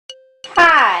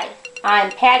Hi, I'm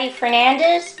Patty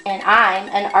Fernandez and I'm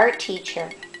an art teacher.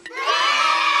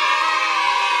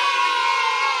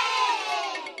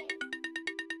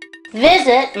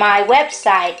 Visit my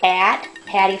website at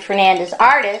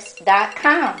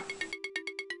pattyfernandezartist.com.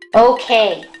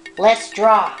 Okay, let's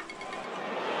draw.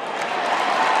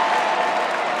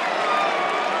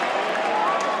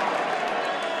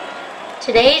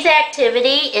 Today's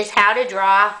activity is how to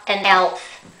draw an elf.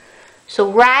 So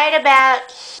right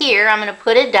about here, I'm going to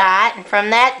put a dot, and from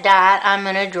that dot, I'm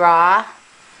going to draw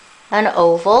an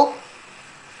oval.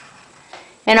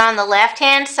 And on the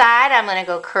left-hand side, I'm going to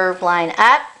go curved line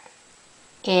up,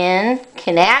 in,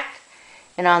 connect.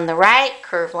 And on the right,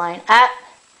 curved line up,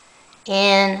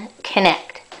 in,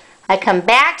 connect. I come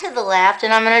back to the left,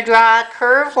 and I'm going to draw a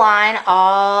curved line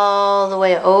all the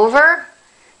way over,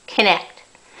 connect.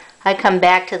 I come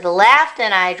back to the left,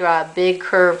 and I draw a big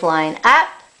curved line up,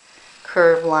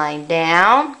 curved line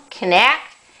down,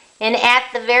 connect, and at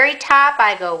the very top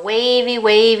I go wavy,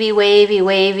 wavy, wavy,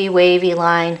 wavy, wavy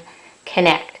line,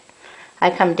 connect. I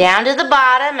come down to the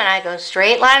bottom and I go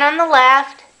straight line on the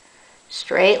left,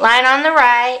 straight line on the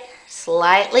right,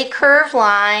 slightly curved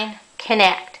line,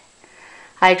 connect.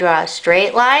 I draw a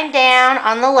straight line down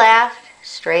on the left,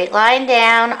 straight line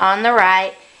down on the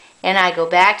right, and I go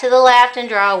back to the left and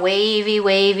draw a wavy,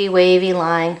 wavy, wavy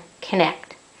line,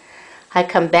 connect. I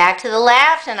come back to the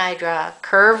left and I draw a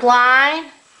curved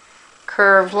line,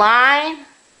 curved line,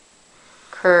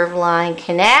 curved line,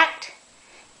 connect,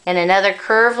 and another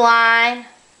curved line,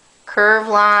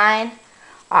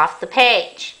 off the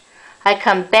page. I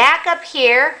come back up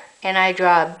here and I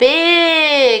draw a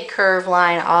big curved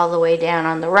line all the way down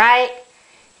on the right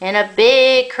and a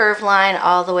big curved line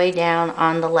all the way down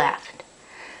on the left.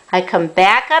 I come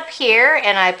back up here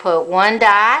and I put one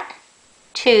dot,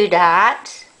 two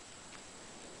dots.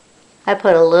 I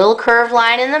put a little curved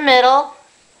line in the middle,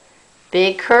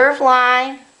 big curved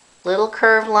line, little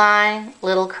curved line,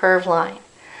 little curved line.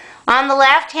 On the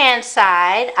left-hand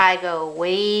side, I go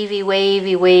wavy,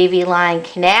 wavy, wavy line,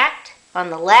 connect on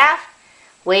the left,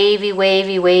 wavy,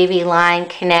 wavy, wavy line,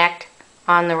 connect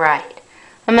on the right.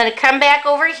 I'm going to come back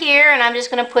over here and I'm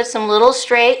just going to put some little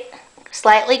straight,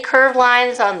 slightly curved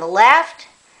lines on the left,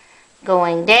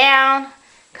 going down,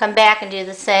 come back and do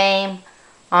the same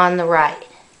on the right.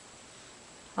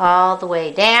 All the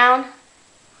way down,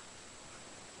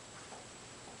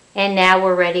 and now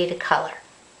we're ready to color.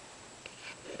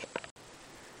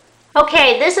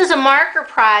 Okay, this is a marker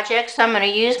project, so I'm going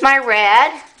to use my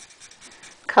red,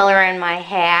 color in my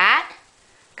hat,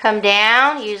 come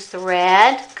down, use the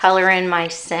red, color in my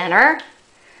center.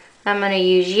 I'm going to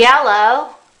use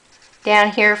yellow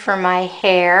down here for my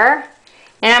hair,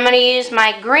 and I'm going to use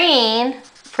my green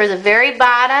for the very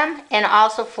bottom and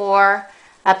also for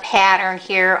a pattern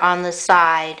here on the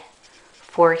side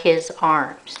for his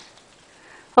arms.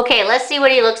 Okay, let's see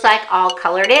what he looks like all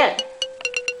colored in.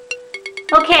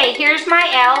 Okay, here's my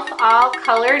elf all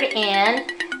colored in.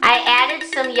 I added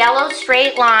some yellow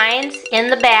straight lines in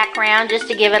the background just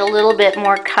to give it a little bit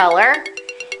more color.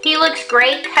 He looks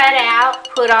great cut out,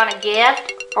 put on a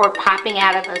gift, or popping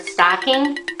out of a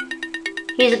stocking.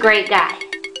 He's a great guy.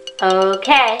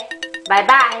 Okay,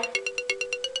 bye-bye.